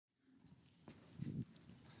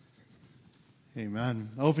Amen.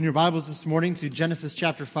 Open your Bibles this morning to Genesis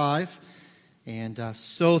chapter 5, and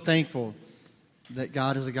so thankful that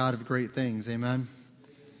God is a God of great things. Amen.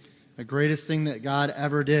 The greatest thing that God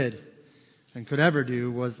ever did and could ever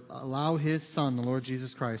do was allow His Son, the Lord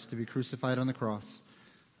Jesus Christ, to be crucified on the cross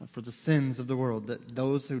for the sins of the world, that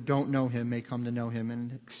those who don't know Him may come to know Him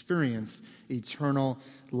and experience eternal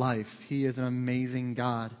life. He is an amazing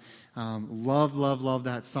God. Love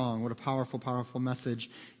that song. What a powerful, powerful message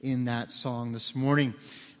in that song this morning.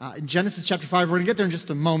 In Genesis chapter 5, we're going to get there in just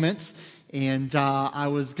a moment. And I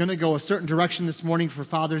was going to go a certain direction this morning for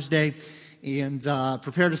Father's Day and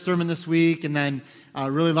prepared a sermon this week. And then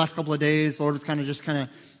really last couple of days, the Lord was kind of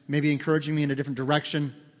maybe encouraging me in a different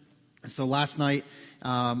direction. So last night,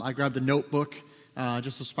 I grabbed a notebook,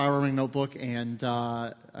 just a spiral ring notebook, and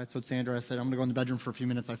I told Sandra, I said, I'm going to go in the bedroom for a few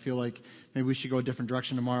minutes. I feel like maybe we should go a different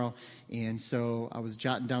direction tomorrow. And so I was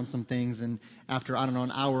jotting down some things, and after,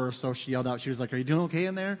 an hour or so, she yelled out, she was like, "Are you doing okay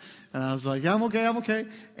in there?" And I was like, "Yeah, I'm okay.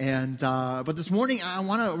 And but this morning,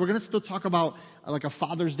 we're going to still talk about like a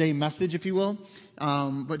Father's Day message, if you will,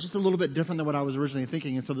 but just a little bit different than what I was originally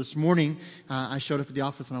thinking. And so this morning, I showed up at the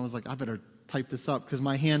office, and I was like, I better type this up, because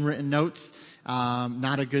my handwritten notes,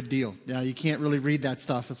 not a good deal. Yeah, you can't really read that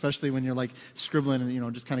stuff, especially when you're like scribbling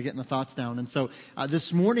and, just kind of getting the thoughts down. And so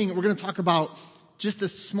this morning, we're going to talk about just a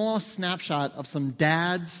small snapshot of some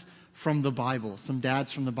dads from the Bible,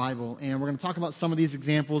 And we're going to talk about some of these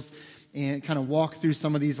examples and kind of walk through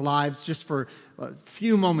some of these lives just for a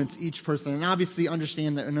few moments each person. And obviously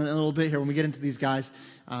understand that in a little bit here, when we get into these guys,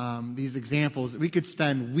 these examples, we could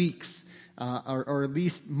spend weeks or at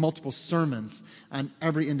least multiple sermons on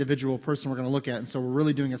every individual person we're going to look at. And so we're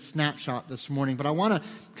really doing a snapshot this morning. But I want to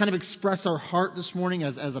kind of express our heart this morning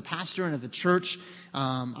as a pastor and as a church.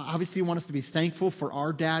 Obviously, I want us to be thankful for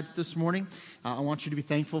our dads this morning. I want you to be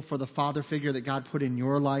thankful for the father figure that God put in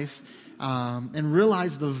your life. And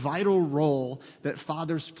realize the vital role that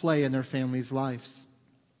fathers play in their families' lives.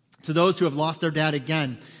 To those who have lost their dad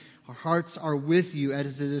again, our hearts are with you,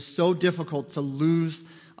 as it is so difficult to lose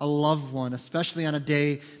a loved one, especially on a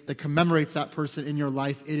day that commemorates that person in your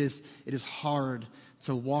life. It is hard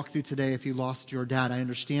to walk through today if you lost your dad. I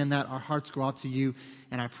understand that. Our hearts go out to you,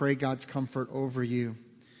 and I pray God's comfort over you.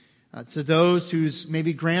 To those whose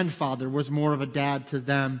maybe grandfather was more of a dad to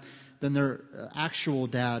them than their actual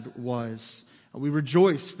dad was, we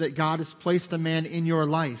rejoice that God has placed a man in your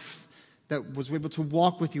life that was able to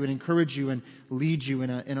walk with you and encourage you and lead you in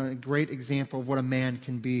a great example of what a man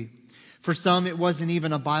can be. For some, it wasn't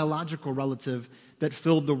even a biological relative that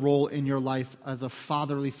filled the role in your life as a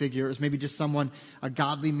fatherly figure. It was maybe just a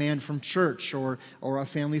godly man from church or a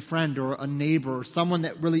family friend or a neighbor or someone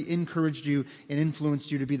that really encouraged you and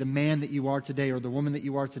influenced you to be the man that you are today or the woman that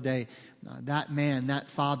you are today. That man, that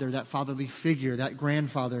father, that fatherly figure, that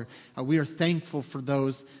grandfather, we are thankful for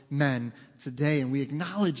those men today, and we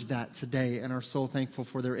acknowledge that today and are so thankful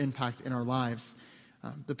for their impact in our lives.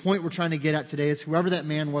 The point we're trying to get at today is whoever that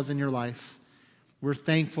man was in your life, we're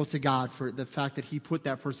thankful to God for the fact that He put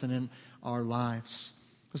that person in our lives.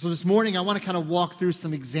 So this morning, I want to kind of walk through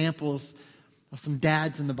some examples of some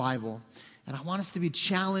dads in the Bible. And I want us to be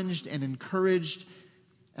challenged and encouraged.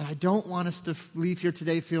 And I don't want us to leave here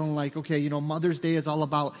today feeling like, okay, Mother's Day is all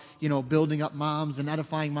about, building up moms and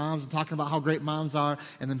edifying moms and talking about how great moms are.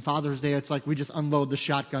 And then Father's Day, it's like we just unload the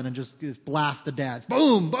shotgun and just blast the dads.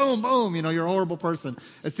 Boom, boom, boom. You're a horrible person.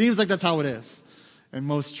 It seems like that's how it is in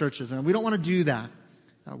most churches. And we don't want to do that.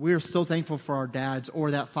 We are so thankful for our dads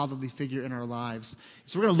or that fatherly figure in our lives.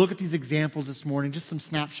 So we're going to look at these examples this morning, just some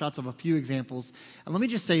snapshots of a few examples. And let me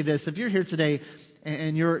just say this. If you're here today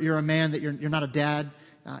and you're a man that you're not a dad,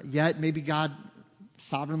 yet maybe God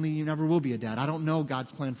sovereignly, you never will be a dad. I don't know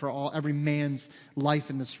God's plan for every man's life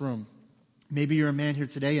in this room. Maybe you're a man here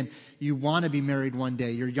today and you want to be married one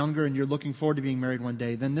day. You're younger and you're looking forward to being married one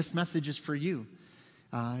day. Then this message is for you.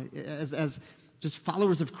 As just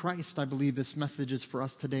followers of Christ, I believe this message is for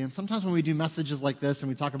us today. And sometimes when we do messages like this and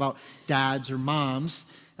we talk about dads or moms,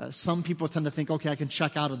 some people tend to think, okay, I can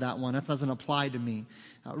check out of that one. That doesn't apply to me.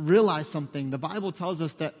 Realize something. The Bible tells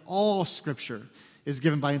us that all Scripture is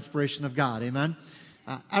given by inspiration of God. Amen?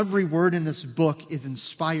 Every word in this book is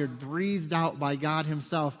inspired, breathed out by God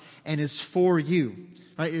Himself, and is for you.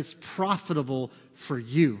 Right? It's profitable for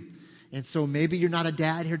you. And so maybe you're not a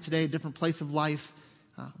dad here today, a different place of life,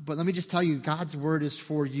 but let me just tell you, God's word is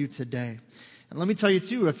for you today. And let me tell you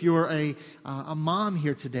too, if you're a mom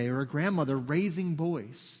here today or a grandmother raising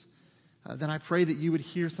boys, then I pray that you would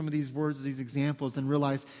hear some of these words, these examples, and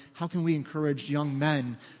realize how can we encourage young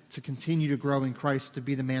men to continue to grow in Christ, to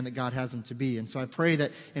be the man that God has him to be. And so I pray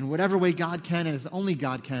that in whatever way God can, and as only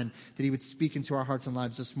God can, that he would speak into our hearts and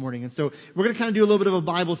lives this morning. And so we're going to kind of do a little bit of a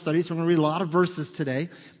Bible study. So we're going to read a lot of verses today.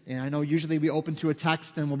 And I know usually we open to a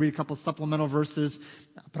text and we'll read a couple supplemental verses.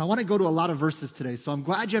 But I want to go to a lot of verses today. So I'm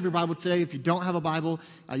glad you have your Bible today. If you don't have a Bible,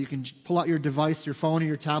 you can pull out your device, your phone or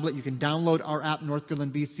your tablet. You can download our app,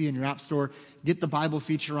 Northgoodland BC, in your app store. Get the Bible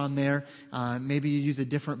feature on there. Maybe you use a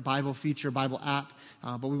different Bible feature, Bible app.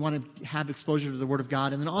 But we want to have exposure to the Word of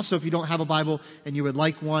God. And then also, if you don't have a Bible and you would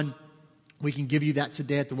like one, we can give you that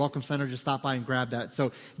today at the Welcome Center. Just stop by and grab that.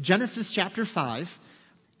 So Genesis chapter 5,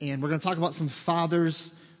 and we're going to talk about some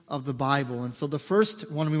fathers of the Bible. And so the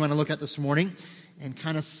first one we want to look at this morning, and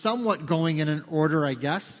kind of somewhat going in an order, I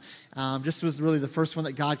guess, just was really the first one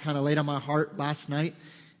that God kind of laid on my heart last night,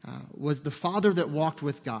 was the father that walked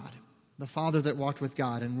with God. The father that walked with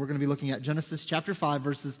God. And we're going to be looking at Genesis chapter 5,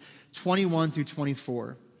 verses 21 through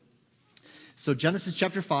 24. So Genesis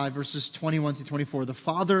chapter 5, verses 21 through 24, the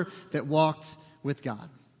father that walked with God.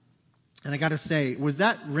 And I got to say, was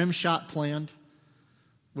that rim shot planned?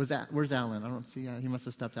 Where's Alan? I don't see, he must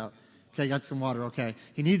have stepped out. Okay, got some water, okay.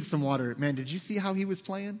 He needed some water. Man, did you see how he was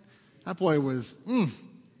playing? That boy was,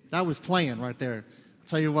 that was playing right there. I'll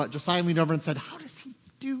tell you what, Josiah leaned over and said, how does he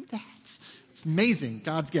do that? It's amazing,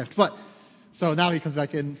 God's gift. But, so now he comes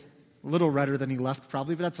back in a little redder than he left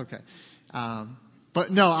probably, but that's okay.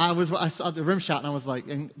 But no, I saw the rim shot and I was like,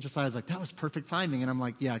 and Josiah's like, that was perfect timing. And I'm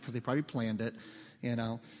like, yeah, because they probably planned it, you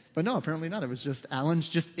know. But no, apparently not. It was just, Alan's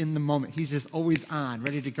just in the moment. He's just always on,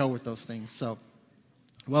 ready to go with those things. So,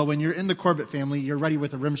 well, when you're in the Corbett family, you're ready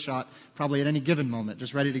with a rim shot probably at any given moment,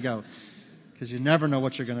 just ready to go. Because you never know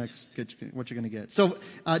what you're going to get. So,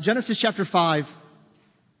 Genesis chapter 5,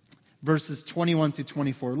 verses 21 through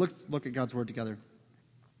 24. Let's look at God's word together.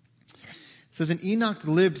 It says, and Enoch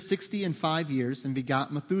lived 65 years and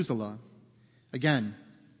begot Methuselah. Again,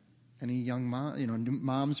 any young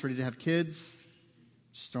moms ready to have kids?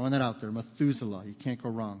 Just throwing that out there. Methuselah. You can't go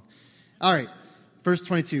wrong. All right. Verse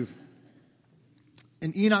 22.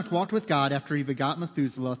 And Enoch walked with God after he begot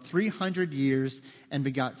Methuselah 300 years and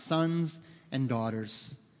begot sons and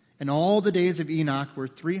daughters. And all the days of Enoch were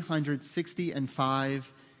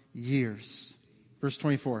 365 years. Verse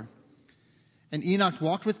 24. And Enoch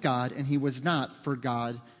walked with God, and he was not, for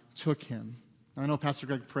God took him. I know Pastor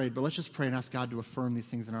Greg prayed, but let's just pray and ask God to affirm these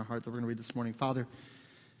things in our heart that we're going to read this morning. Father,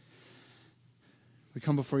 we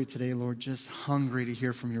come before you today, Lord, just hungry to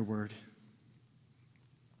hear from your word.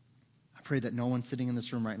 I pray that no one sitting in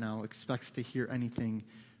this room right now expects to hear anything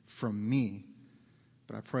from me,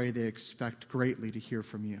 but I pray they expect greatly to hear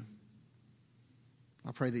from you.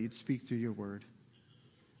 I pray that you'd speak through your word.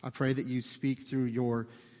 I pray that you speak through your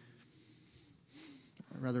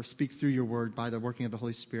word by the working of the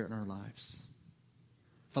Holy Spirit in our lives.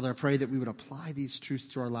 Father, I pray that we would apply these truths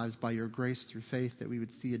to our lives by your grace through faith, that we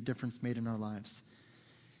would see a difference made in our lives.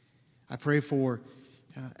 I pray for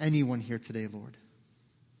anyone here today, Lord,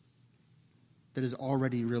 that is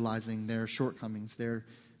already realizing their shortcomings, their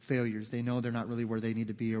failures. They know they're not really where they need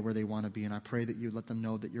to be or where they want to be, and I pray that you let them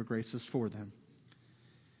know that your grace is for them.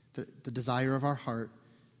 The desire of our heart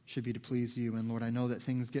should be to please you, and Lord, I know that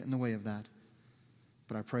things get in the way of that.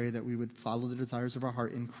 But I pray that we would follow the desires of our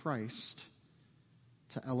heart in Christ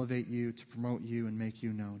to elevate you, to promote you, and make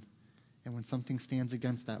you known. And when something stands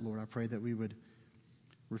against that, Lord, I pray that we would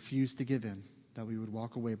refuse to give in, that we would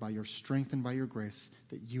walk away by your strength and by your grace,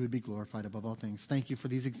 that you would be glorified above all things. Thank you for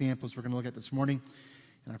these examples we're going to look at this morning,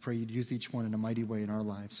 and I pray you'd use each one in a mighty way in our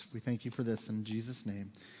lives. We thank you for this in Jesus'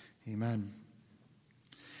 name. Amen.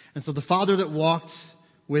 And so the father that walked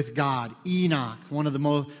with God, Enoch, one of the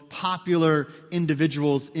most popular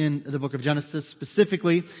individuals in the book of Genesis,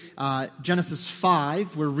 specifically Genesis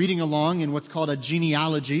 5. We're reading along in what's called a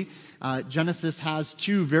genealogy. Genesis has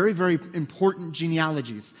two very, very important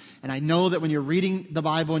genealogies. And I know that when you're reading the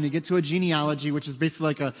Bible and you get to a genealogy, which is basically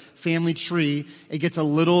like a family tree, it gets a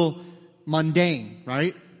little mundane,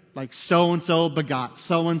 right? Like so-and-so begot,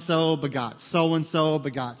 so-and-so begot, so-and-so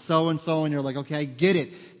begot, so-and-so, and you're like, okay, I get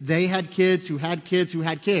it. They had kids who had kids who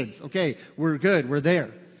had kids. Okay, we're good, we're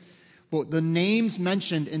there. But the names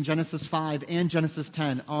mentioned in Genesis 5 and Genesis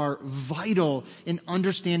 10 are vital in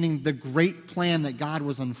understanding the great plan that God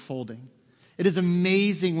was unfolding. It is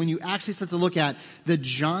amazing when you actually start to look at the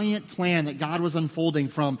giant plan that God was unfolding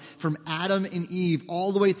from Adam and Eve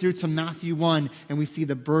all the way through to Matthew 1, and we see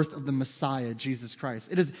the birth of the Messiah, Jesus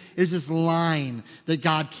Christ. It is this line that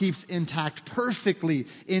God keeps intact, perfectly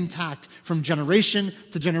intact from generation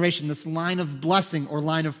to generation, this line of blessing or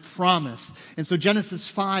line of promise. And so Genesis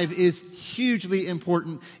 5 is hugely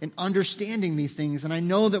important in understanding these things. And I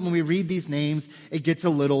know that when we read these names, it gets a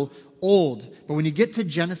little old. But when you get to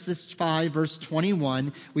Genesis 5, verse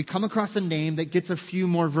 21, we come across a name that gets a few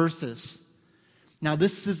more verses. Now,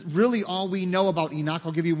 this is really all we know about Enoch.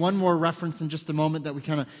 I'll give you one more reference in just a moment that we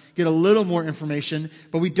kind of get a little more information.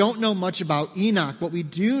 But we don't know much about Enoch. What we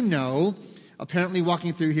do know, apparently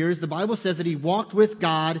walking through here, is the Bible says that he walked with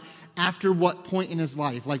God after what point in his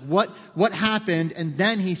life? Like what happened, and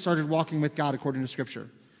then he started walking with God according to Scripture.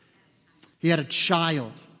 He had a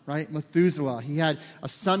child. Right? Methuselah. He had a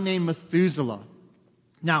son named Methuselah.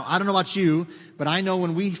 Now, I don't know about you, but I know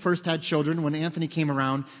when we first had children, when Anthony came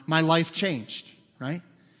around, my life changed, right?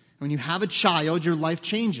 When you have a child, your life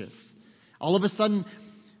changes. All of a sudden,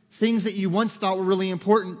 things that you once thought were really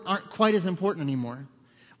important aren't quite as important anymore.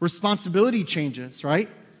 Responsibility changes, right?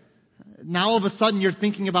 Now, all of a sudden, you're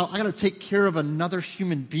thinking about, I got to take care of another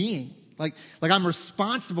human being. Like I'm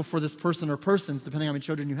responsible for this person or persons, depending on how many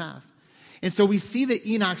children you have. And so we see that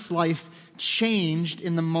Enoch's life changed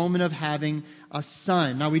in the moment of having a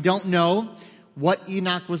son. Now, we don't know what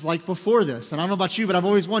Enoch was like before this. And I don't know about you, but I've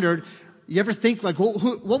always wondered, you ever think, like,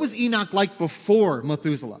 what was Enoch like before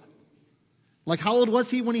Methuselah? Like, how old was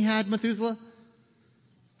he when he had Methuselah?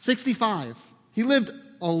 65. He lived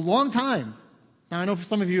a long time. Now, I know for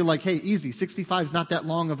some of you, like, hey, easy. 65 is not that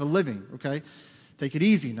long of a living, okay? Take it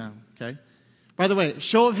easy now, okay? By the way,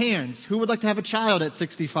 show of hands, who would like to have a child at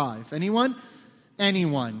 65? Anyone?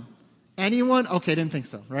 Anyone? Anyone? Okay, didn't think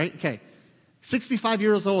so, right? Okay. 65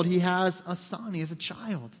 years old, he has a son, he has a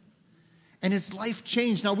child. And his life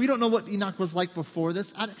changed. Now, we don't know what Enoch was like before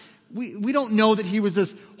this. We don't know that he was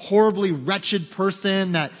this horribly wretched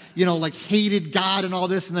person that, like hated God and all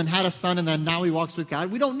this and then had a son and then now he walks with God.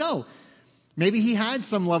 We don't know. Maybe he had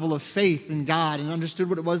some level of faith in God and understood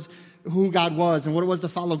what it was, who God was and what it was to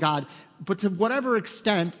follow God. But to whatever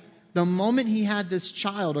extent, the moment he had this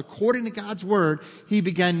child, according to God's word, he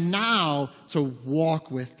began now to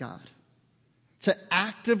walk with God, to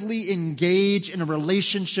actively engage in a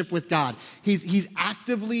relationship with God. He's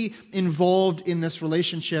actively involved in this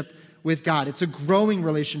relationship with God. It's a growing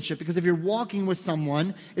relationship because if you're walking with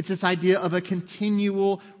someone, it's this idea of a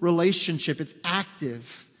continual relationship. It's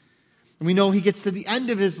active. And we know he gets to the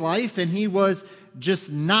end of his life and he was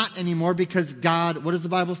just not anymore because God, what does the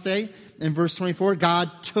Bible say? In verse 24,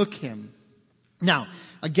 God took him. Now,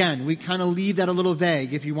 again, we kind of leave that a little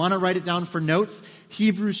vague. If you want to write it down for notes,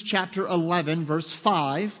 Hebrews chapter 11, verse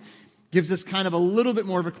 5, gives us kind of a little bit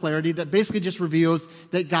more of a clarity that basically just reveals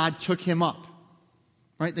that God took him up,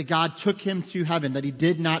 right? That God took him to heaven, that he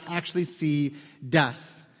did not actually see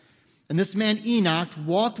death. And this man Enoch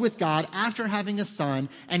walked with God after having a son,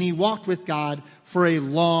 and he walked with God for a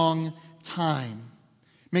long time.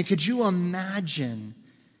 Man, could you imagine?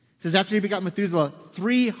 It says after he begot Methuselah,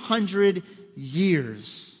 300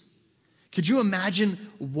 years. Could you imagine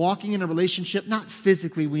walking in a relationship, not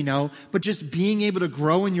physically we know, but just being able to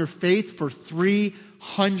grow in your faith for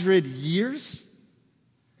 300 years?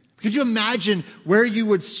 Could you imagine where you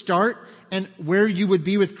would start and where you would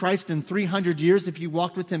be with Christ in 300 years if you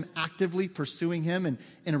walked with him actively pursuing him and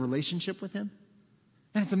in a relationship with him?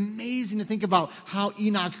 And it's amazing to think about how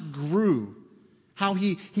Enoch grew, how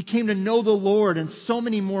he came to know the Lord in so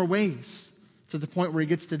many more ways to the point where he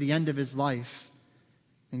gets to the end of his life.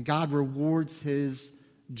 And God rewards his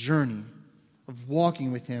journey of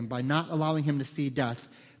walking with him by not allowing him to see death,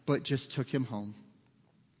 but just took him home.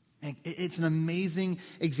 And it's an amazing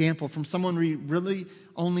example from someone we really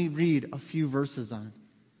only read a few verses on.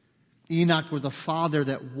 Enoch was a father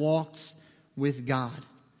that walked with God.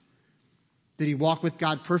 Did he walk with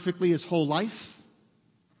God perfectly his whole life?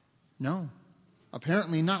 No.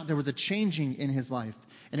 Apparently not. There was a changing in his life,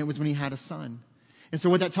 and it was when he had a son. And so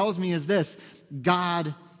what that tells me is this: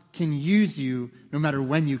 God can use you no matter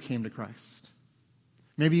when you came to Christ.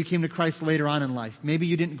 Maybe you came to Christ later on in life. Maybe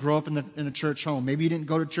you didn't grow up in a church home. Maybe you didn't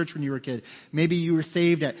go to church when you were a kid. Maybe you were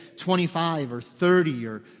saved at 25 or 30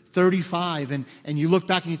 or 35, and you look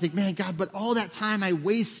back and you think, man, God, but all that time I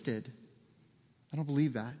wasted. I don't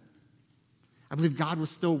believe that. I believe God was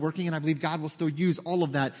still working, and I believe God will still use all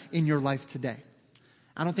of that in your life today.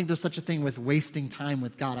 I don't think there's such a thing with wasting time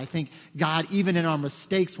with God. I think God, even in our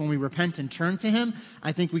mistakes, when we repent and turn to him,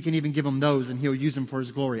 I think we can even give him those, and he'll use them for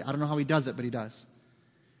his glory. I don't know how he does it, but he does.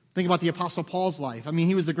 Think about the Apostle Paul's life. I mean,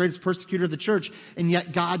 he was the greatest persecutor of the church, and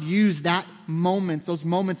yet God used those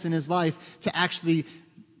moments in his life to actually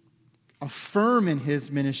affirm in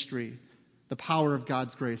his ministry the power of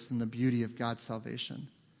God's grace and the beauty of God's salvation.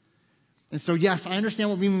 And so, yes, I understand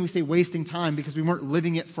what we mean when we say wasting time, because we weren't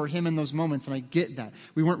living it for him in those moments, and I get that.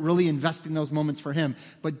 We weren't really investing those moments for him.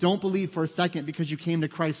 But don't believe for a second because you came to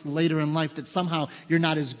Christ later in life that somehow you're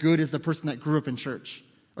not as good as the person that grew up in church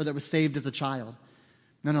or that was saved as a child.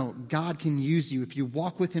 No, God can use you. If you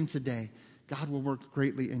walk with him today, God will work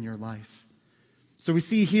greatly in your life. So we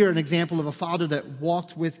see here an example of a father that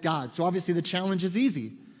walked with God. So obviously the challenge is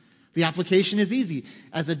easy. The application is easy.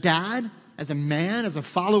 As a dad, as a man, as a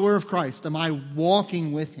follower of Christ, am I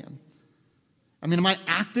walking with him? I mean, am I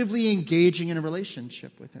actively engaging in a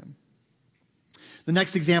relationship with him? The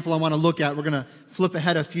next example I want to look at, we're going to flip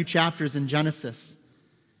ahead a few chapters in Genesis.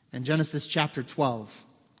 In Genesis chapter 12,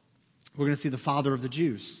 we're going to see the father of the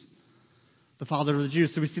Jews. The father of the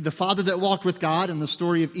Jews. So we see the father that walked with God in the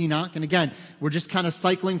story of Enoch. And again, we're just kind of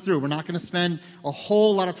cycling through. We're not going to spend a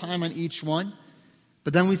whole lot of time on each one.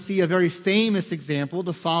 But then we see a very famous example,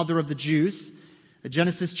 the father of the Jews.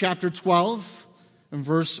 Genesis chapter 12 and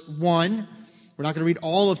verse 1. We're not going to read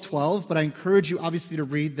all of 12, but I encourage you obviously to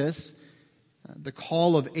read this. The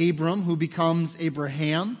call of Abram, who becomes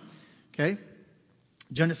Abraham. Okay?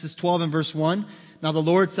 Genesis 12 and verse 1. Now the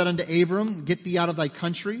Lord said unto Abram, get thee out of thy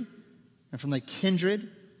country and from thy kindred,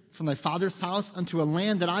 from thy father's house, unto a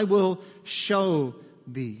land that I will show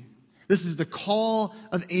thee. This is the call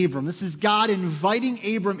of Abram. This is God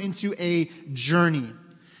inviting Abram into a journey.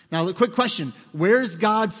 Now, a quick question. Where's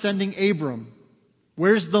God sending Abram?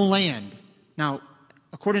 Where's the land? Now,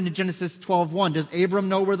 according to Genesis 12:1, does Abram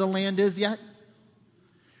know where the land is yet?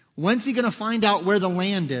 When's he going to find out where the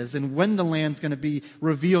land is and when the land's going to be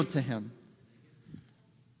revealed to him?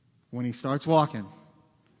 When he starts walking.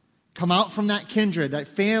 Come out from that kindred, that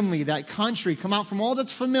family, that country. Come out from all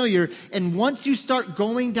that's familiar. And once you start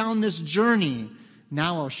going down this journey,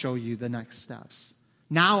 now I'll show you the next steps.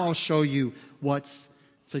 Now I'll show you what's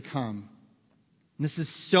to come. And this is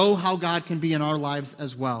so how God can be in our lives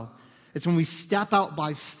as well. It's when we step out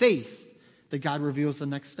by faith that God reveals the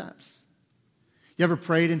next steps. You ever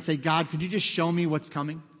prayed and say, God, could you just show me what's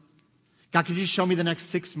coming? God, could you just show me the next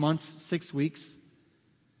 6 months, 6 weeks?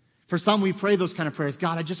 For some, we pray those kind of prayers.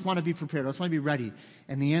 God, I just want to be prepared. I just want to be ready.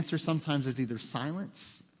 And the answer sometimes is either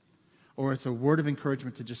silence or it's a word of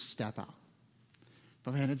encouragement to just step out.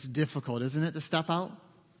 But man, it's difficult, isn't it, to step out?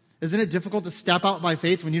 Isn't it difficult to step out by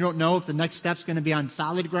faith when you don't know if the next step's going to be on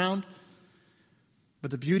solid ground?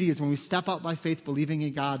 But the beauty is when we step out by faith, believing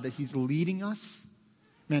in God that he's leading us,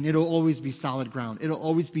 man, it'll always be solid ground. It'll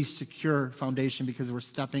always be secure foundation because we're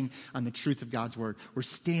stepping on the truth of God's word. We're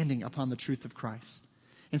standing upon the truth of Christ.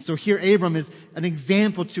 And so here Abram is an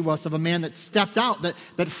example to us of a man that stepped out,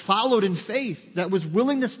 that followed in faith, that was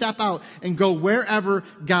willing to step out and go wherever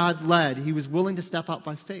God led. He was willing to step out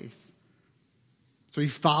by faith. So he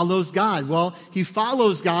follows God. Well, he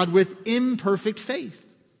follows God with imperfect faith.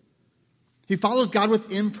 He follows God with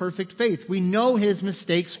imperfect faith. We know his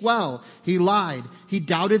mistakes well. He lied. He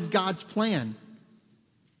doubted God's plan.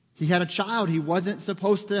 He had a child he wasn't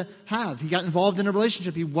supposed to have. He got involved in a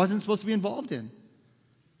relationship he wasn't supposed to be involved in.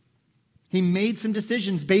 He made some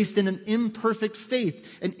decisions based in an imperfect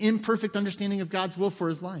faith, an imperfect understanding of God's will for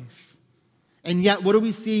his life. And yet, what do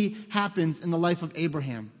we see happens in the life of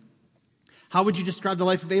Abraham? How would you describe the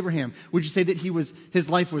life of Abraham? Would you say that his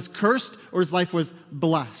life was cursed or his life was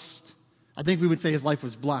blessed? I think we would say his life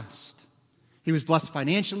was blessed. He was blessed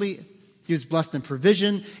financially. He was blessed in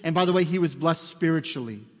provision. And by the way, he was blessed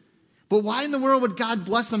spiritually. But why in the world would God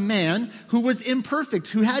bless a man who was imperfect,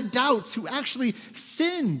 who had doubts, who actually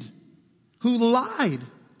sinned, who lied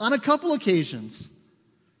on a couple occasions?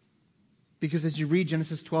 Because as you read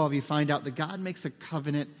Genesis 12, you find out that God makes a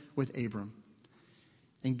covenant with Abram.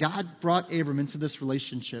 And God brought Abram into this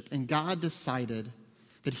relationship, and God decided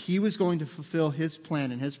that he was going to fulfill his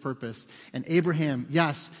plan and his purpose. And Abraham,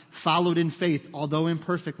 yes, followed in faith, although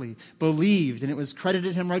imperfectly, believed, and it was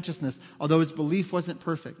credited him righteousness, although his belief wasn't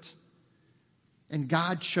perfect. And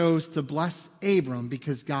God chose to bless Abram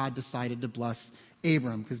because God decided to bless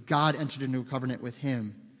Abram, because God entered into a covenant with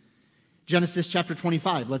him. Genesis chapter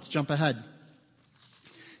 25, let's jump ahead.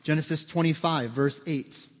 Genesis 25, verse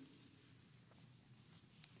 8.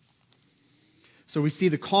 So we see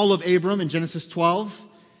the call of Abram in Genesis 12.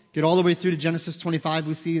 Get all the way through to Genesis 25,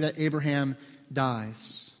 we see that Abraham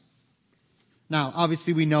dies. Now,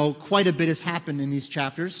 obviously we know quite a bit has happened in these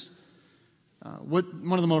chapters.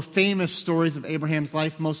 One of the more famous stories of Abraham's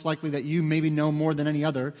life, most likely that you maybe know more than any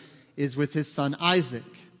other, is with his son Isaac.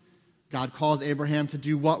 God calls Abraham to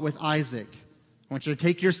do what with Isaac? I want you to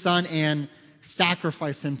take your son and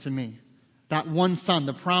sacrifice him to me. That one son,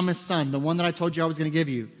 the promised son, the one that I told you I was going to give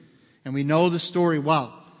you. And we know the story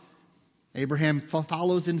well. Abraham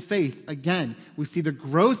follows in faith. Again, we see the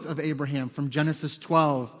growth of Abraham from Genesis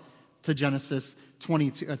 12 to Genesis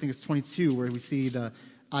 22. I think it's 22 where we see the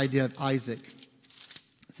idea of Isaac.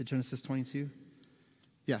 Is it Genesis 22?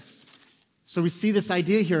 Yes. So we see this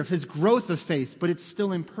idea here of his growth of faith, but it's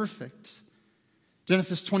still imperfect.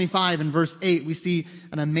 Genesis 25 and verse 8, we see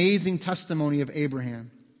an amazing testimony of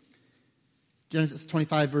Abraham. Genesis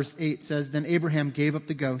 25 verse 8 says, "Then Abraham gave up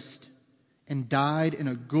the ghost and died in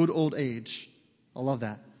a good old age." I love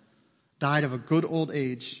that. Died of a good old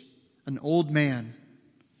age, an old man.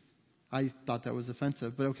 I thought that was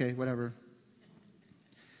offensive, but okay, whatever.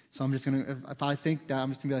 So I'm just going to, if I think that, I'm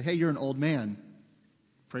just going to be like, hey, you're an old man.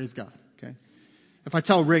 Praise God, okay? If I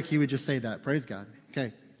tell Rick, he would just say that. Praise God,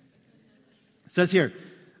 okay? It says here,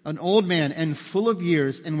 an old man and full of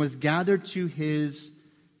years, and was gathered to his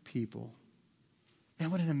people.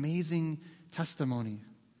 Man, what an amazing testimony.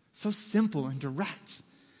 So simple and direct.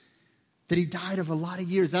 That he died of a lot of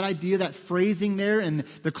years. That idea, that phrasing there, and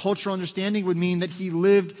the cultural understanding would mean that he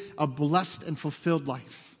lived a blessed and fulfilled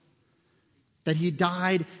life. That he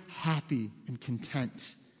died happy and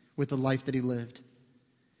content with the life that he lived.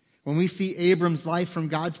 When we see Abram's life from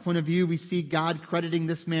God's point of view, we see God crediting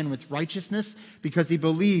this man with righteousness because he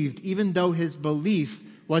believed, even though his belief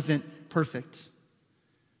wasn't perfect.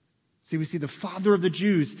 See, we see the father of the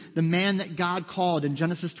Jews, the man that God called in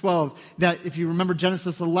Genesis 12, that if you remember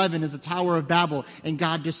Genesis 11 is the Tower of Babel, and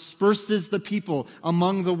God disperses the people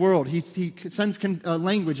among the world. He sends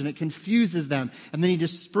language and it confuses them, and then he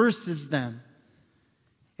disperses them.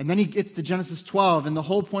 And then he gets to Genesis 12, and the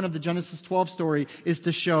whole point of the Genesis 12 story is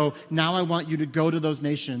to show, now I want you to go to those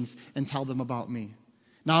nations and tell them about me.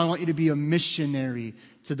 Now I want you to be a missionary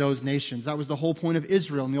to those nations. That was the whole point of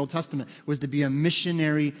Israel in the Old Testament, was to be a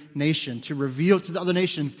missionary nation, to reveal to the other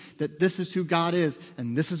nations that this is who God is,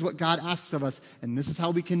 and this is what God asks of us, and this is how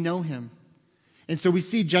we can know him. And so we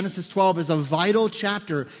see Genesis 12 as a vital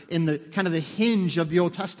chapter in the kind of the hinge of the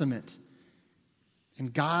Old Testament.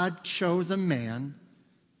 And God chose a man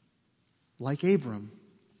like Abram,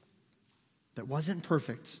 that wasn't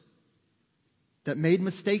perfect, that made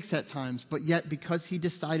mistakes at times, but yet because he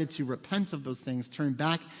decided to repent of those things, turn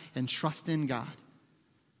back and trust in God,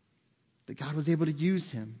 that God was able to use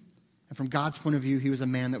him. And from God's point of view, he was a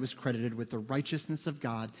man that was credited with the righteousness of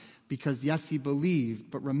God because, yes, he believed,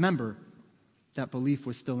 but remember, that belief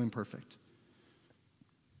was still imperfect.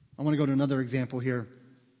 I want to go to another example here,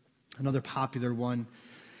 another popular one.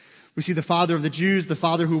 We see the father of the Jews, the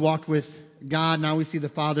father who walked with God. Now we see the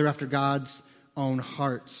father after God's own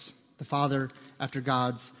heart. The father after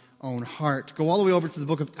God's own heart. Go all the way over to the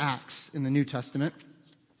book of Acts in the New Testament.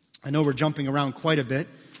 I know we're jumping around quite a bit,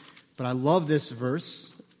 but I love this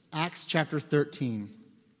verse. Acts chapter 13.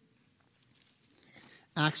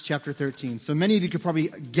 Acts chapter 13. So many of you could probably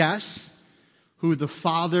guess who the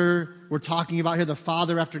father we're talking about here, the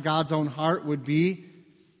father after God's own heart, would be.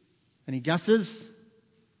 Any guesses?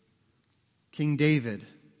 King David.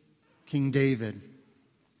 King David.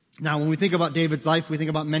 Now, when we think about David's life, we think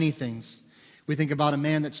about many things. We think about a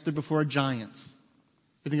man that stood before giants.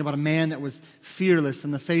 We think about a man that was fearless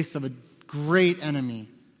in the face of a great enemy.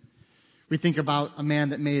 We think about a man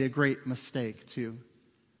that made a great mistake, too.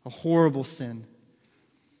 A horrible sin.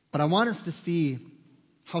 But I want us to see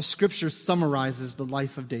how Scripture summarizes the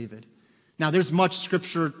life of David. Now, there's much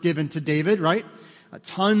Scripture given to David, right?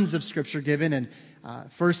 Tons of Scripture given, and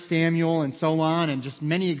 1 Samuel and so on, and just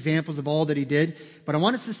many examples of all that he did. But I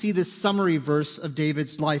want us to see this summary verse of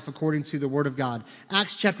David's life according to the Word of God.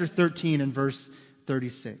 Acts chapter 13 and verse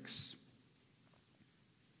 36.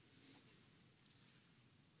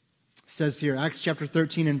 It says here, Acts chapter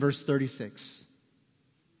 13 and verse 36.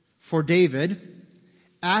 For David,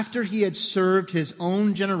 after he had served his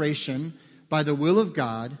own generation by the will of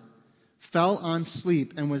God, fell on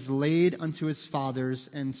sleep and was laid unto his fathers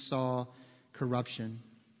and saw corruption.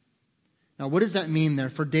 Now, what does that mean there?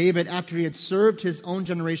 For David, after he had served his own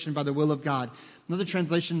generation by the will of God. Another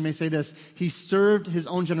translation may say this: he served his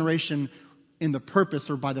own generation in the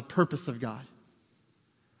purpose or by the purpose of God.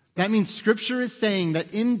 That means Scripture is saying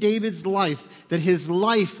that in David's life, that his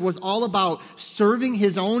life was all about serving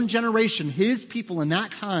his own generation, his people in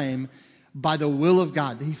that time, by the will of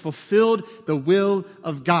God. That he fulfilled the will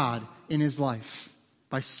of God in his life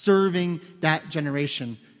by serving that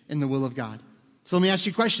generation in the will of God. So let me ask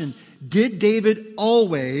you a question. Did David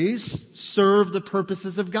always serve the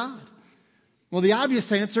purposes of God? Well, the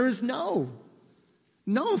obvious answer is no.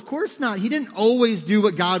 No, of course not. He didn't always do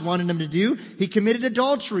what God wanted him to do. He committed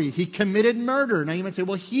adultery. He committed murder. Now you might say,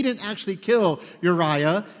 well, he didn't actually kill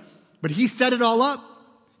Uriah, but he set it all up.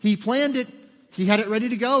 He planned it. He had it ready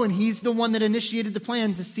to go, and he's the one that initiated the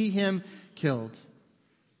plan to see him killed. And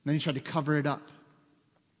then he tried to cover it up.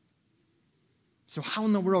 So how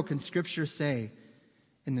in the world can Scripture say,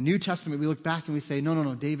 in the New Testament, we look back and we say,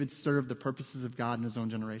 no, David served the purposes of God in his own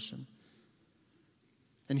generation.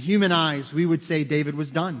 In human eyes, we would say David was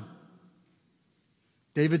done.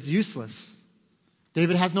 David's useless.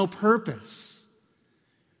 David has no purpose.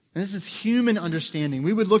 And this is human understanding.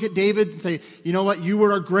 We would look at David and say, you know what, you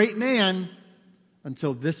were a great man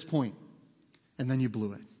until this point, and then you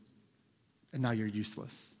blew it. And now you're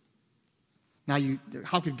useless.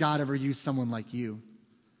 How could God ever use someone like you?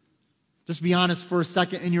 Just be honest for a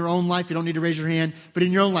second in your own life. You don't need to raise your hand, but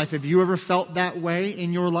in your own life, have you ever felt that way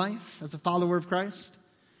in your life as a follower of Christ?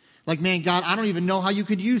 Like, man, God, I don't even know how you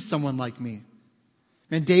could use someone like me.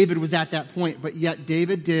 And David was at that point, but yet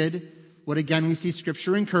David did what, again, we see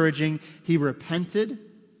Scripture encouraging. He repented,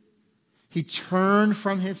 he turned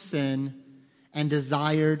from his sin, and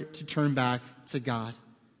desired to turn back to God.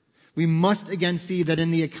 We must again see that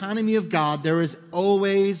in the economy of God, there is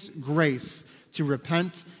always grace to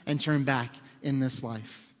repent and turn back in this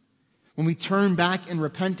life. When we turn back in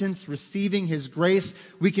repentance, receiving his grace,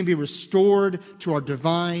 we can be restored to our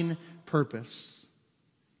divine purpose.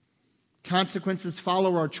 Consequences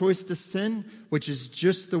follow our choice to sin, which is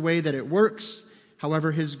just the way that it works.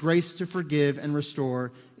 However, his grace to forgive and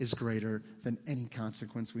restore is greater than any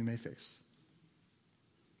consequence we may face.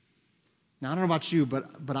 Now, I don't know about you, but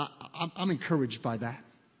I'm encouraged by that.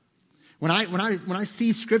 When I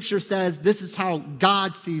see Scripture says this is how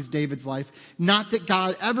God sees David's life, not that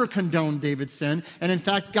God ever condoned David's sin, and in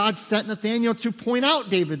fact, God sent Nathanael to point out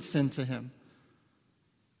David's sin to him.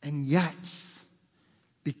 And yet,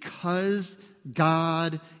 because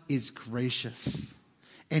God is gracious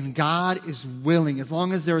and God is willing, as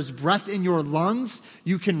long as there is breath in your lungs,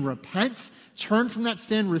 you can repent, turn from that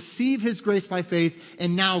sin, receive his grace by faith,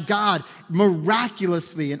 and now God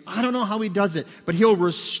miraculously, and I don't know how he does it, but he'll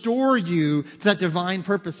restore you to that divine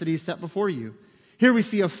purpose that he set before you. Here we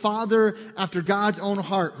see a father after God's own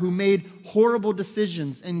heart who made horrible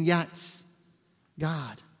decisions, and yet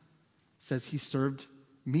God says he served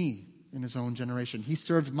me in his own generation. He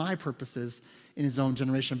served my purposes in his own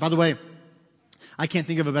generation. By the way, I can't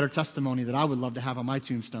think of a better testimony that I would love to have on my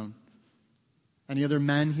tombstone. Any other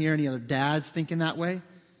men here, any other dads thinking that way?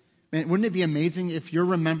 Man, wouldn't it be amazing if you're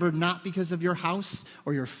remembered not because of your house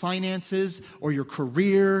or your finances or your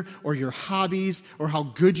career or your hobbies or how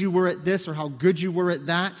good you were at this or how good you were at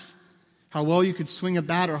that, how well you could swing a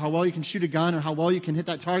bat or how well you can shoot a gun or how well you can hit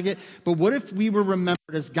that target. But what if we were remembered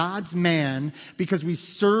as God's man because we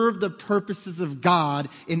served the purposes of God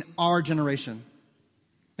in our generation?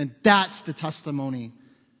 And that's the testimony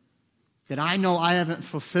that I know I haven't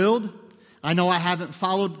fulfilled. I know I haven't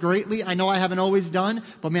followed greatly. I know I haven't always done.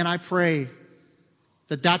 But man, I pray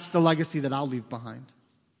that that's the legacy that I'll leave behind.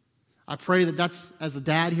 I pray that that's, as a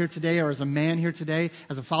dad here today or as a man here today,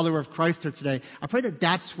 as a follower of Christ here today, I pray that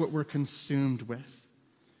that's what we're consumed with.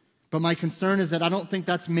 But my concern is that I don't think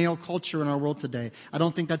that's male culture in our world today. I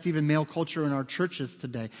don't think that's even male culture in our churches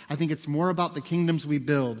today. I think it's more about the kingdoms we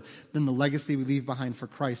build than the legacy we leave behind for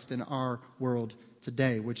Christ in our world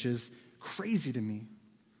today, which is crazy to me.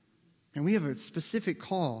 And we have a specific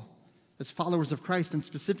call as followers of Christ and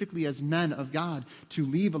specifically as men of God to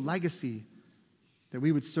leave a legacy that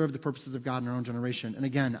we would serve the purposes of God in our own generation. And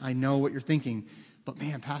again, I know what you're thinking, but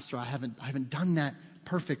man, Pastor, I haven't done that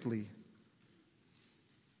perfectly.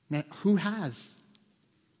 Man, who has?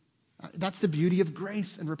 That's the beauty of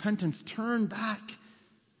grace and repentance. Turn back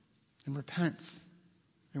and repent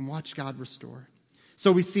and watch God restore.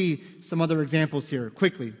 So we see some other examples here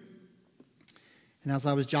quickly. And as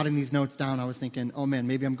I was jotting these notes down, I was thinking, oh man,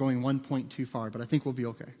 maybe I'm going 1 point too far, but I think we'll be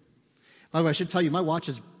okay. By the way, I should tell you, my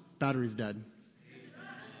watch's battery's dead.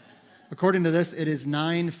 According to this, it is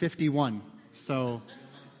 9:51. So,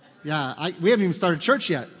 yeah, we haven't even started church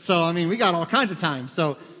yet. So, I mean, we got all kinds of time.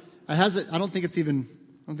 So, I don't think it's even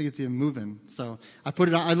moving. So, I put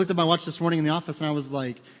it on. I looked at my watch this morning in the office, and I was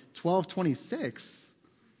like, 12:26.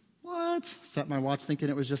 What? Set my watch thinking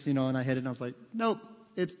it was just, and I hit it, and I was like, nope,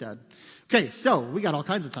 it's dead. Okay, so we got all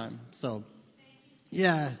kinds of time. So,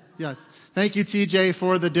 yeah, yes. Thank you, TJ,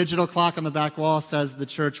 for the digital clock on the back wall. Says the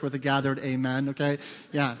church with a gathered amen. Okay,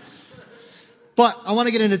 yeah. But I want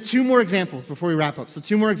to get into two more examples before we wrap up. So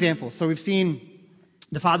 2 more examples. So we've seen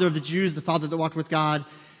the father of the Jews, the father that walked with God.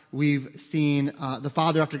 We've seen the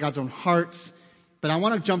father after God's own heart. But I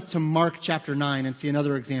want to jump to Mark chapter 9 and see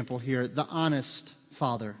another example here, the honest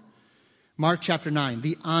Father. Mark chapter 9,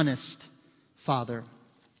 the honest Father.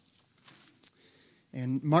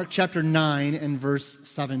 And Mark chapter 9 and verse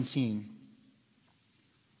 17.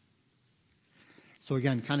 So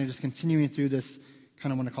again, kind of just continuing through this,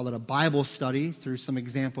 kind of want to call it a Bible study through some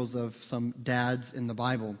examples of some dads in the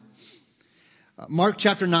Bible. Mark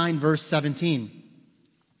chapter 9, verse 17.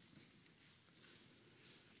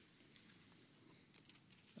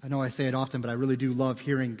 I know I say it often, but I really do love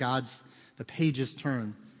hearing the pages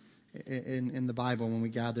turn in the Bible when we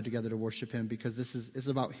gather together to worship Him, because this is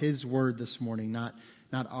about His word this morning, not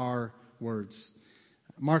our words.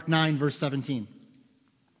 Mark 9, verse 17.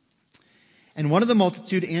 And one of the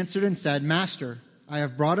multitude answered and said, Master, I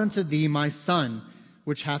have brought unto thee my son,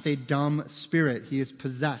 which hath a dumb spirit. He is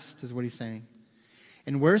possessed, is what he's saying.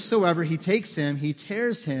 And wheresoever he takes him, he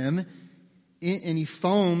tears him, and he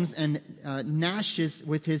foams and gnashes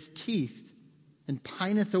with his teeth, and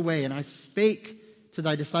pineth away. And I spake to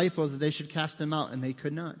thy disciples that they should cast him out, and they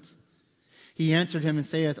could not. He answered him and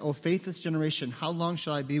saith, O faithless generation, how long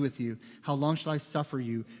shall I be with you? How long shall I suffer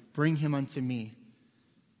you? Bring him unto me.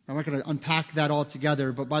 I'm not going to unpack that all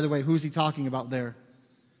together, but by the way, who's he talking about there?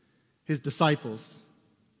 His disciples.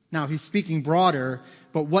 Now, he's speaking broader,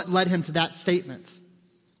 but what led him to that statement?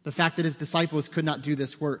 The fact that his disciples could not do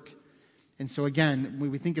this work. And so again, when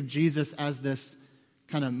we think of Jesus as this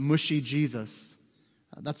kind of mushy Jesus,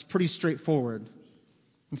 that's pretty straightforward.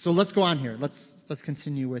 And so let's go on here. Let's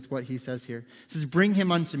continue with what he says here. It says, bring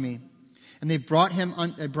him unto me. And they brought him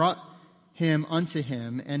unto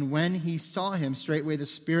him, and when he saw him, straightway the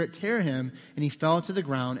spirit tear him, and he fell to the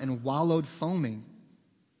ground and wallowed foaming.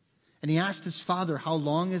 And he asked his father, how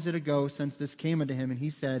long is it ago since this came unto him? And he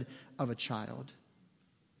said, of a child.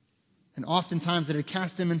 And oftentimes it had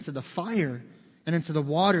cast him into the fire and into the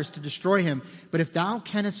waters to destroy him. But if thou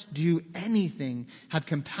canst do anything, have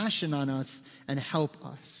compassion on us and help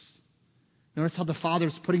us. Notice how the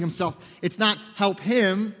Father's putting himself. It's not help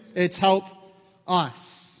him, it's help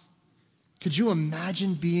us. Could you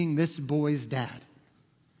imagine being this boy's dad?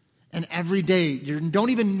 And every day, you don't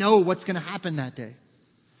even know what's going to happen that day.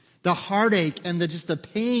 The heartache and just the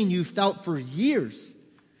pain you felt for years.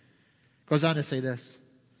 Goes on to say this.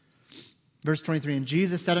 Verse 23, and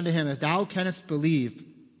Jesus said unto him, if thou canst believe,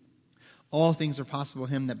 all things are possible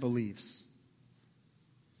to him that believes.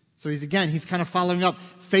 So he's kind of following up,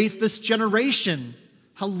 faithless generation,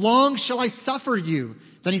 how long shall I suffer you?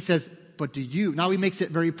 Then he says, but do you? Now he makes it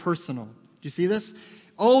very personal. Do you see this?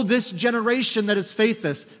 Oh, this generation that is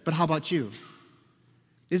faithless, but how about you?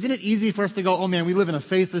 Isn't it easy for us to go, oh man, we live in a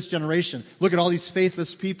faithless generation. Look at all these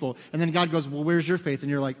faithless people. And then God goes, well, where's your faith? And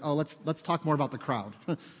you're like, oh, let's talk more about the crowd.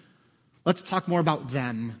 Let's talk more about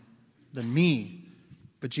them than me.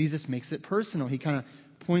 But Jesus makes it personal. He kind of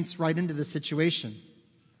points right into the situation.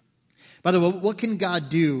 By the way, what can God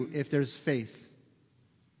do if there's faith?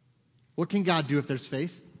 What can God do if there's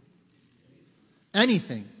faith?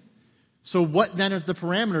 Anything. So what then is the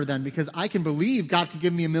parameter then? Because I can believe God could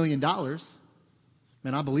give me $1 million.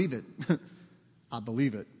 Man, I believe it. I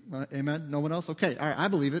believe it. Amen? No one else? Okay. All right, I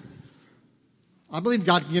believe it. I believe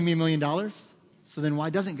God can give me $1 million. So then why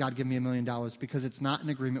doesn't God give me $1 million? Because it's not in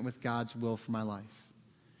agreement with God's will for my life.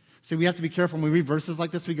 See, we have to be careful when we read verses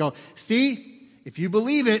like this. We go, see, if you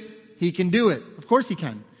believe it, he can do it. Of course he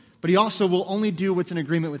can. But he also will only do what's in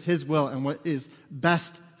agreement with his will and what is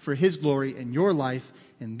best for his glory in your life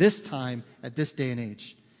in this time, at this day and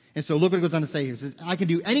age. And so look what it goes on to say here. It says, I can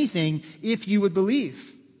do anything if you would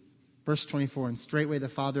believe. Verse 24, and straightway the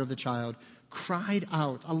father of the child cried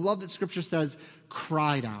out. I love that Scripture says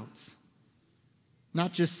cried out.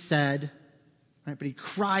 Not just said, right, but he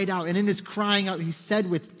cried out. And in his crying out, he said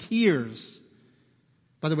with tears.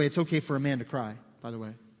 By the way, it's okay for a man to cry, by the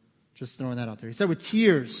way. Just throwing that out there. He said with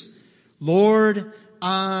tears, Lord,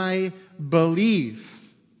 I believe.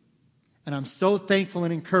 And I'm so thankful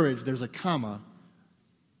and encouraged. There's a comma,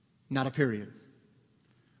 not a period.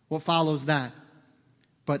 What follows that?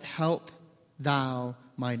 But help thou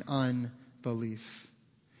mine unbelief.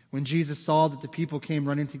 When Jesus saw that the people came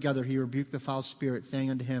running together, he rebuked the foul spirit,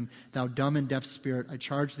 saying unto him, thou dumb and deaf spirit, I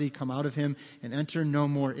charge thee, come out of him, and enter no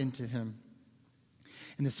more into him.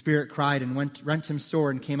 And the spirit cried and rent him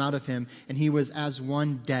sore and came out of him, and he was as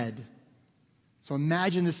one dead. So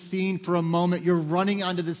imagine this scene for a moment. You're running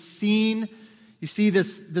onto this scene. You see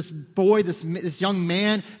this boy, this young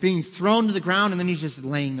man being thrown to the ground, and then he's just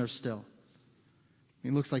laying there still. He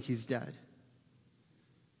looks like he's dead.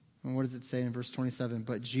 And what does it say in verse 27?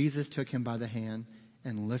 But Jesus took him by the hand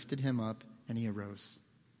and lifted him up, and he arose.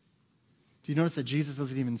 Do you notice that Jesus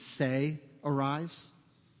doesn't even say, arise,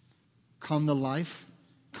 come to life,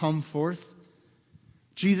 come forth?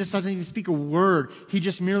 Jesus doesn't even speak a word. He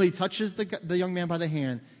just merely touches the young man by the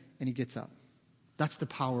hand, and he gets up. That's the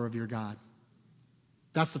power of your God.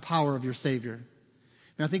 That's the power of your Savior.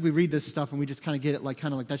 And I think we read this stuff and we just kind of get it like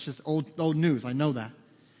that's just old news. I know that.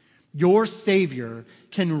 Your Savior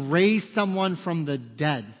can raise someone from the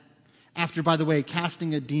dead after, by the way,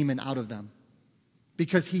 casting a demon out of them,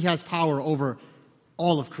 because he has power over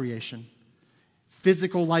all of creation.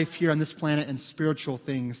 Physical life here on this planet and spiritual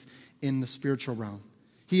things in the spiritual realm.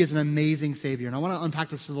 He is an amazing Savior. And I want to unpack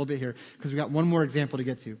this a little bit here because we got one more example to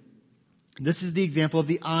get to. This is the example of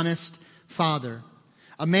the honest father,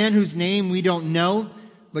 a man whose name we don't know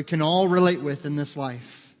but can all relate with in this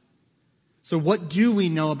life. So what do we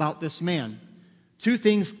know about this man? Two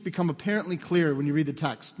things become apparently clear when you read the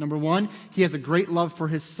text. Number one, he has a great love for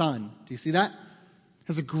his son. Do you see that?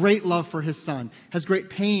 Has a great love for his son. Has great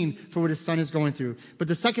pain for what his son is going through. But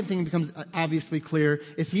the second thing that becomes obviously clear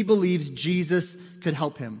is he believes Jesus could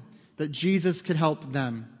help him. That Jesus could help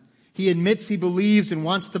them. He admits he believes and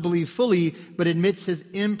wants to believe fully, but admits his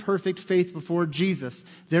imperfect faith before Jesus.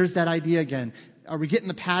 There's that idea again. Are we getting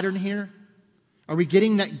the pattern here? Are we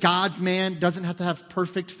getting that God's man doesn't have to have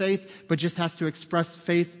perfect faith, but just has to express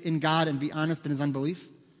faith in God and be honest in his unbelief?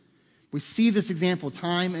 We see this example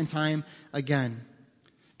time and time again.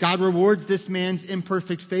 God rewards this man's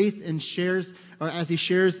imperfect faith and as he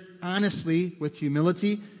shares honestly with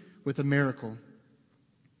humility, with a miracle.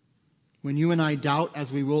 When you and I doubt,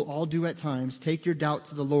 as we will all do at times, take your doubt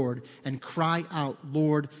to the Lord and cry out,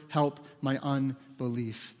 Lord, help my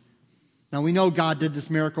unbelief. Now we know God did this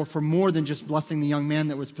miracle for more than just blessing the young man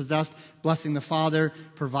that was possessed, blessing the father,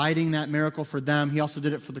 providing that miracle for them. He also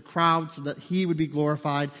did it for the crowd so that he would be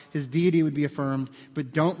glorified, his deity would be affirmed.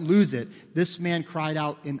 But don't lose it. This man cried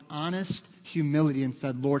out in honest humility and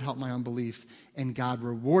said, Lord, help my unbelief. And God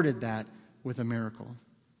rewarded that with a miracle.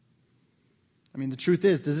 I mean, the truth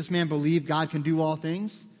is, does this man believe God can do all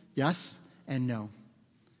things? Yes and no.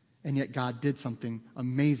 And yet God did something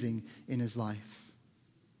amazing in his life.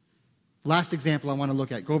 Last example I want to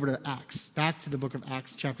look at. Go over to Acts. Back to the book of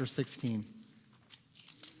Acts, chapter 16.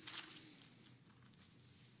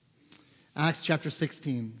 Acts chapter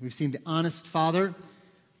 16. We've seen the honest father,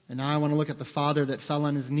 and now I want to look at the father that fell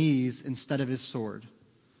on his knees instead of his sword.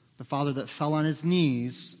 The father that fell on his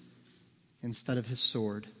knees instead of his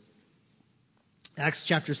sword. Acts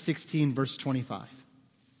chapter 16, verse 25.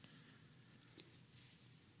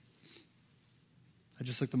 I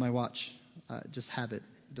just looked at my watch. Just habit.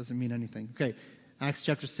 It doesn't mean anything. Okay, Acts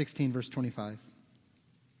chapter 16, verse 25.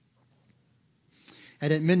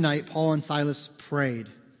 And at midnight, Paul and Silas prayed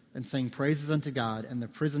and sang praises unto God, and the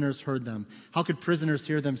prisoners heard them. How could prisoners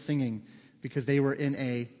hear them singing? Because they were in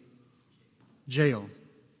a jail.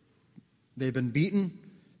 They've been beaten,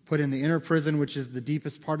 put in the inner prison, which is the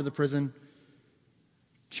deepest part of the prison,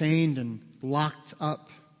 chained and locked up,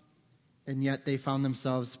 and yet they found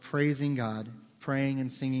themselves praising God, praying and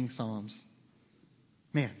singing psalms.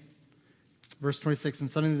 Man. Verse 26,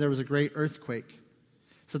 and suddenly there was a great earthquake,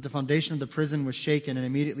 so that the foundation of the prison was shaken, and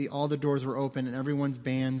immediately all the doors were open, and everyone's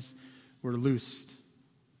bands were loosed.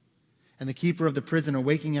 And the keeper of the prison,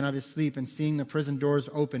 awaking out of his sleep and seeing the prison doors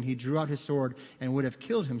open, he drew out his sword and would have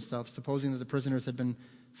killed himself, supposing that the prisoners had been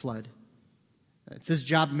fled. It's his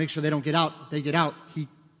job to make sure they don't get out. If they get out,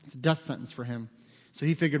 it's a death sentence for him. So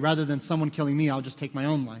he figured, rather than someone killing me, I'll just take my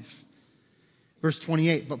own life. Verse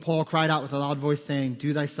 28, but Paul cried out with a loud voice, saying,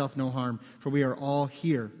 do thyself no harm, for we are all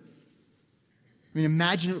here. I mean,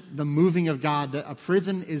 imagine the moving of God, that a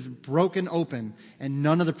prison is broken open and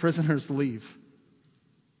none of the prisoners leave.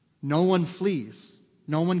 No one flees.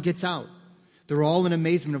 No one gets out. They're all in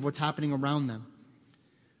amazement of what's happening around them.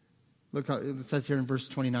 Look how it says here in verse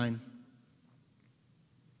 29.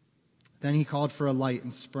 Then he called for a light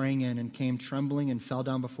and sprang in and came trembling and fell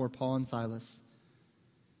down before Paul and Silas.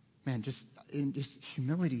 Man, just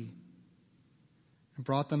humility. And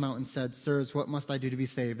brought them out and said, sirs, what must I do to be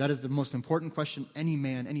saved? That is the most important question any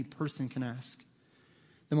man, any person can ask.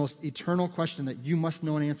 The most eternal question that you must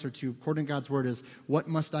know an answer to, according to God's word, is, what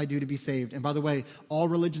must I do to be saved? And by the way, all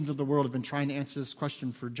religions of the world have been trying to answer this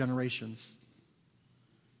question for generations.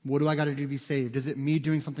 What do I got to do to be saved? Is it me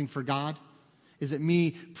doing something for God? Is it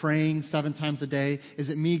me praying 7 times a day? Is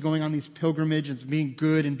it me going on these pilgrimages, being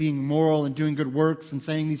good and being moral and doing good works and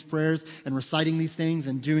saying these prayers and reciting these things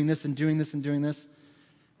and doing this and doing this and doing this?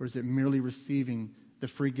 Or is it merely receiving the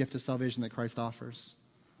free gift of salvation that Christ offers?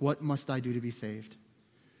 What must I do to be saved?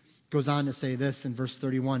 Goes on to say this in verse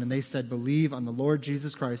 31, and they said, believe on the Lord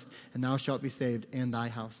Jesus Christ, and thou shalt be saved, and thy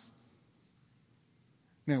house.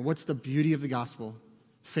 Man, what's the beauty of the gospel?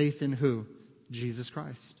 Faith in who? Jesus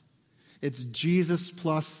Christ. It's Jesus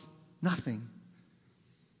plus nothing.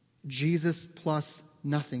 Jesus plus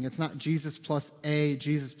nothing. It's not Jesus plus A,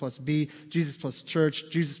 Jesus plus B, Jesus plus church,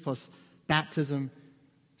 Jesus plus baptism.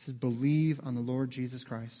 It says, believe on the Lord Jesus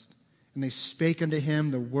Christ. And they spake unto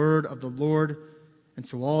him the word of the Lord and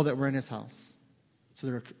to all that were in his house.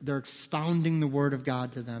 So they're expounding the word of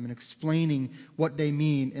God to them and explaining what they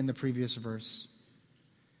mean in the previous verse.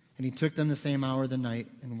 And he took them the same hour of the night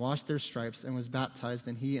and washed their stripes and was baptized,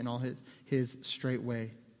 and he and all his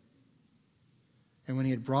straightway. And when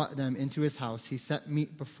he had brought them into his house, he set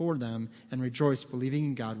meat before them and rejoiced, believing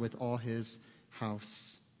in God with all his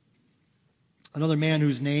house. Another man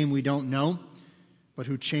whose name we don't know, but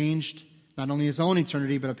who changed not only his own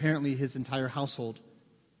eternity, but apparently his entire household.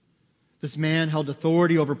 This man held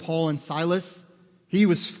authority over Paul and Silas. He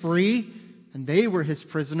was free, and they were his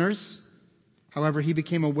prisoners. However, he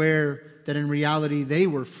became aware that in reality they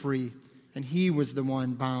were free, and he was the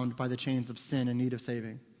one bound by the chains of sin in need of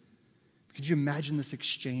saving. Could you imagine this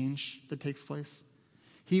exchange that takes place?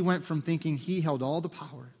 He went from thinking he held all the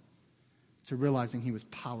power to realizing he was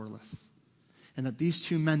powerless. And that these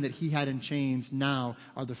two men that he had in chains now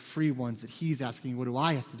are the free ones that he's asking, what do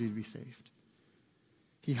I have to do to be saved?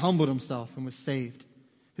 He humbled himself and was saved.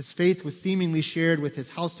 His faith was seemingly shared with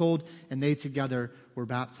his household, and they together were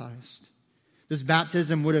baptized. This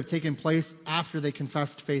baptism would have taken place after they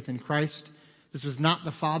confessed faith in Christ. This was not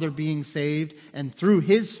the father being saved, and through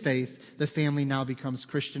his faith, the family now becomes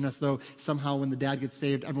Christian, as though somehow when the dad gets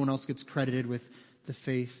saved, everyone else gets credited with the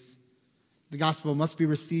faith. The gospel must be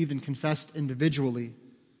received and confessed individually.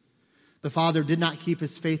 The father did not keep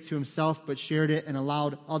his faith to himself, but shared it and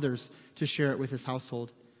allowed others to share it with his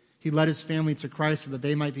household. He led his family to Christ so that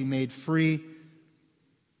they might be made free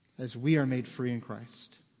as we are made free in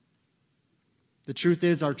Christ. The truth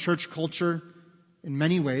is, our church culture, in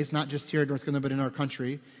many ways, not just here at North Carolina, but in our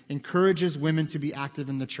country, encourages women to be active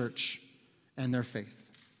in the church and their faith,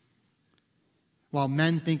 while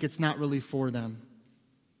men think it's not really for them.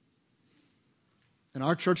 In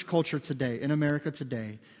our church culture today, in America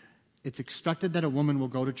today, it's expected that a woman will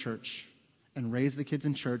go to church and raise the kids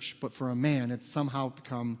in church, but for a man, it's somehow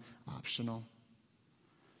become optional.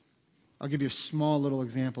 I'll give you a small little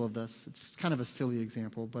example of this. It's kind of a silly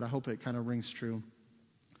example, but I hope it kind of rings true.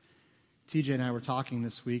 TJ and I were talking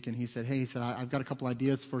this week, and he said, I've got a couple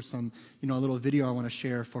ideas for some, a little video I want to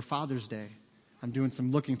share for Father's Day. I'm doing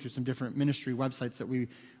some looking through some different ministry websites that we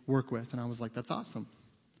work with, and I was like, that's awesome.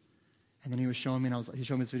 And then he was showing me, and he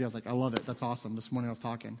showed me this video. I was like, I love it. That's awesome. This morning I was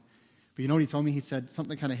talking. But you know what he told me? He said,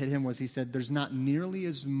 something kind of hit him was, he said, there's not nearly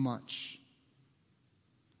as much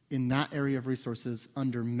in that area of resources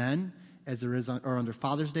under men as there is, or under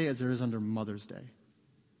Father's Day as there is under Mother's Day.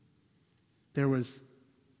 There was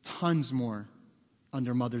tons more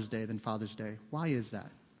under Mother's Day than Father's Day. Why is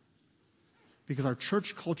that? Because our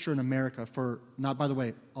church culture in America for, not by the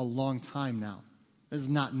way, a long time now, this is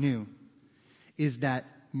not new, is that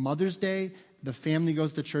Mother's Day, the family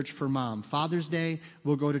goes to church for mom. Father's Day,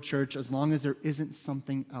 we'll go to church as long as there isn't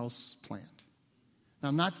something else planned. Now,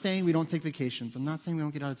 I'm not saying we don't take vacations. I'm not saying we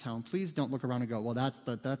don't get out of town. Please don't look around and go, well, that's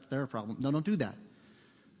their problem. No, don't do that.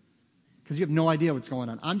 Because you have no idea what's going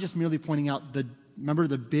on. I'm just merely pointing out remember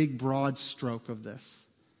the big, broad stroke of this.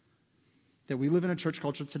 That we live in a church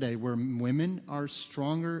culture today where women are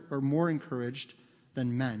stronger or more encouraged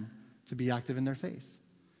than men to be active in their faith.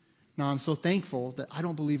 Now, I'm so thankful that I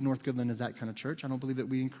don't believe North Goodland is that kind of church. I don't believe that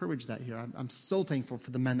we encourage that here. I'm so thankful for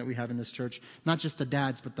the men that we have in this church, not just the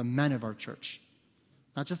dads, but the men of our church.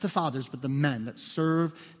 Not just the fathers, but the men that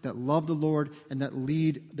serve, that love the Lord, and that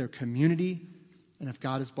lead their community, and if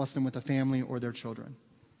God has blessed them with a family or their children,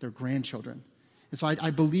 their grandchildren. And so I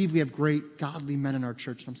believe we have great, godly men in our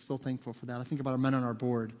church, and I'm so thankful for that. I think about our men on our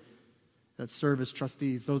board that serve as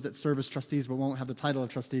trustees, those that serve as trustees but won't have the title of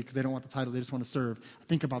trustee because they don't want the title, they just want to serve. I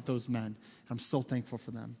think about those men, and I'm so thankful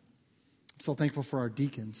for them. I'm so thankful for our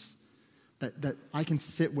deacons that I can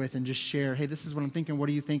sit with and just share, hey, this is what I'm thinking, what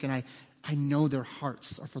do you think? And I know their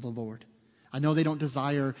hearts are for the Lord. I know they don't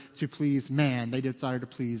desire to please man, they desire to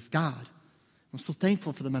please God. I'm so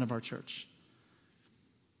thankful for the men of our church.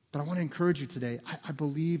 But I want to encourage you today, I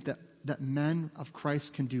believe that men of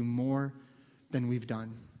Christ can do more than we've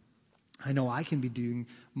done. I know I can be doing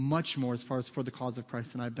much more as far as for the cause of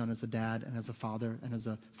Christ than I've done as a dad and as a father and as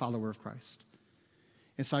a follower of Christ.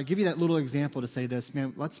 And so I give you that little example to say this,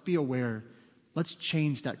 man, let's be aware. Let's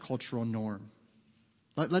change that cultural norm.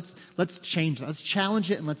 Let's change it. Let's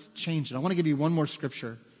challenge it and let's change it. I want to give you one more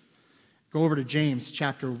scripture. Go over to James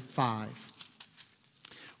chapter 5.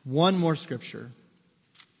 One more scripture.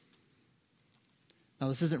 Now,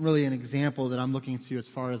 this isn't really an example that I'm looking to as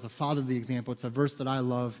far as a fatherly example. It's a verse that I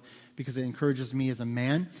love because it encourages me as a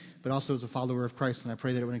man. but also as a follower of Christ, and I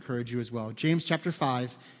pray that it would encourage you as well. James chapter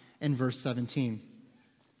 5 and verse 17.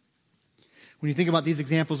 When you think about these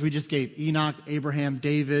examples we just gave, Enoch, Abraham,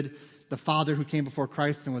 David, the father who came before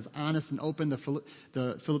Christ and was honest and open,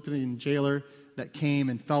 the Philippian jailer that came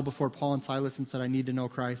and fell before Paul and Silas and said, I need to know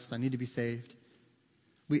Christ, I need to be saved.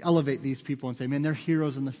 We elevate these people and say, man, they're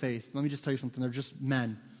heroes in the faith. Let me just tell you something, they're just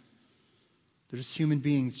men. They're just human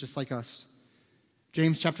beings just like us.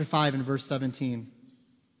 James chapter 5 and verse 17.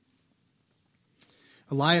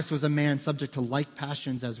 Elias was a man subject to like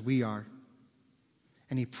passions as we are.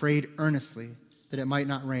 And he prayed earnestly that it might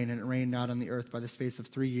not rain, and it rained not on the earth by the space of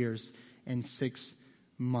 3 years and 6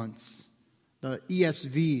 months. The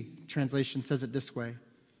ESV translation says it this way.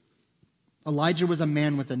 Elijah was a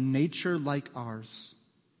man with a nature like ours,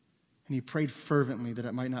 and he prayed fervently that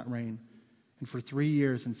it might not rain. And for 3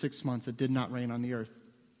 years and 6 months, it did not rain on the earth.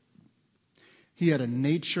 He had a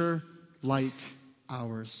nature like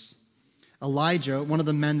ours. Elijah, one of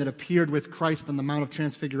the men that appeared with Christ on the Mount of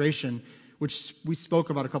Transfiguration, which we spoke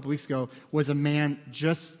about a couple weeks ago, was a man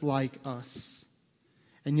just like us.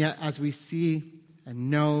 And yet, as we see and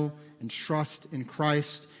know and trust in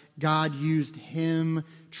Christ, God used him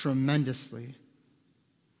tremendously.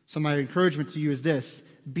 So my encouragement to you is this: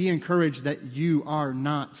 be encouraged that you are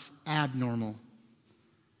not abnormal.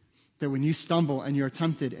 That when you stumble and you're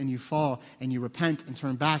tempted and you fall and you repent and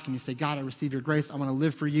turn back and you say, God, I receive your grace, I want to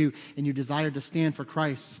live for you, and you desire to stand for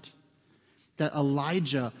Christ, that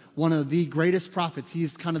Elijah, one of the greatest prophets,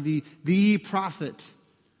 he's kind of the prophet.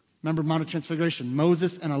 Remember Mount of Transfiguration,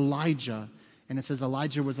 Moses and Elijah. And it says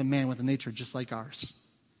Elijah was a man with a nature just like ours.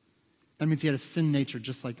 That means he had a sin nature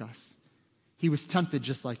just like us. He was tempted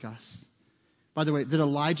just like us. By the way, did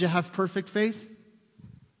Elijah have perfect faith?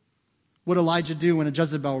 What did Elijah do when a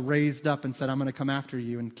Jezebel raised up and said, I'm going to come after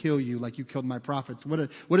you and kill you like you killed my prophets? What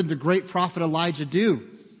did the great prophet Elijah do?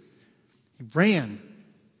 He ran.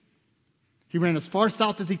 He ran as far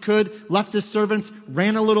south as he could, left his servants,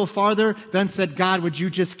 ran a little farther, then said, God, would you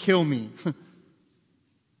just kill me?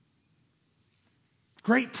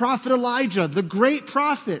 Great prophet Elijah, the great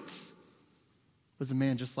prophet, was a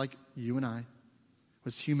man just like you and I,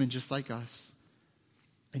 was human just like us.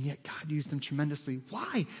 And yet God used him tremendously.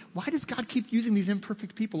 Why? Why does God keep using these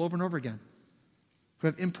imperfect people over and over again who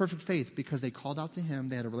have imperfect faith? Because they called out to him,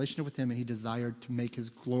 they had a relationship with him, and he desired to make his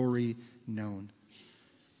glory known.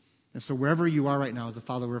 And so wherever you are right now as a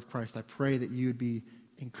follower of Christ, I pray that you would be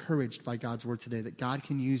encouraged by God's word today, that God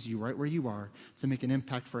can use you right where you are to make an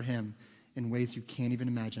impact for him in ways you can't even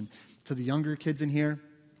imagine. To the younger kids in here,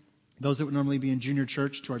 those that would normally be in junior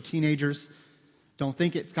church, to our teenagers, don't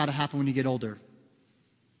think it's got to happen when you get older.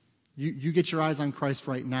 You get your eyes on Christ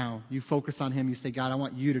right now. You focus on him. You say, God, I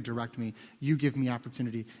want you to direct me. You give me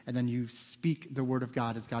opportunity. And then you speak the word of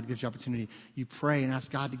God as God gives you opportunity. You pray and ask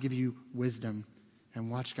God to give you wisdom. And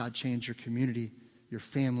watch God change your community, your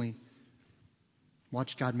family.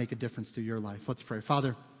 Watch God make a difference through your life. Let's pray.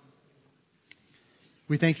 Father,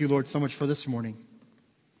 we thank you, Lord, so much for this morning.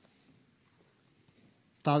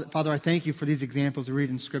 Father, I thank you for these examples we read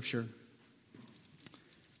in Scripture.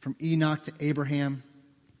 From Enoch to Abraham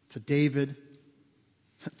to David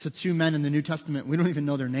to two men in the New Testament. We don't even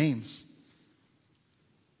know their names.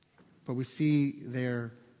 But we see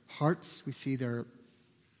their hearts. We see their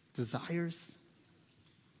desires.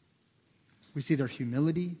 We see their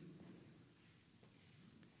humility.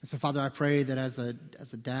 And so, Father, I pray that as a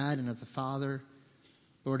dad and as a father,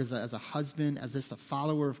 Lord, as a husband, as just a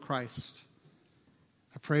follower of Christ,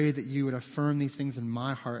 I pray that you would affirm these things in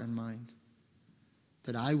my heart and mind,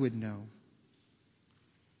 that I would know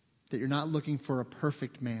that you're not looking for a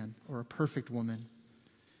perfect man or a perfect woman.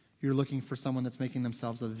 You're looking for someone that's making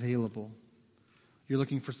themselves available. You're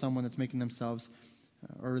looking for someone that's making themselves,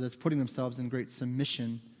 or that's putting themselves in great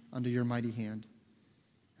submission under your mighty hand.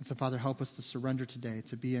 And so, Father, help us to surrender today,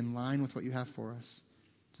 to be in line with what you have for us,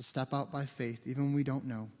 to step out by faith, even when we don't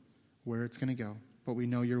know where it's going to go, but we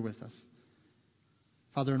know you're with us.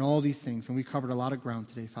 Father, in all these things, and we covered a lot of ground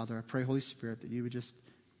today, Father, I pray, Holy Spirit, that you would just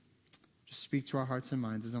speak to our hearts and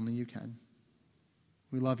minds as only you can.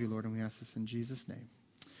 We love you, Lord, and we ask this in Jesus' name.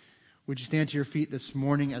 Would you stand to your feet this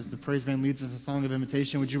morning as the praise band leads us in a song of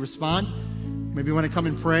invitation? Would you respond? Maybe you want to come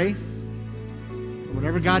and pray.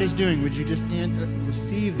 Whatever God is doing, would you just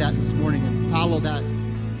receive that this morning and follow that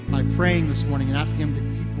by praying this morning and asking him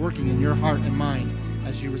to keep working in your heart and mind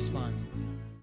as you respond.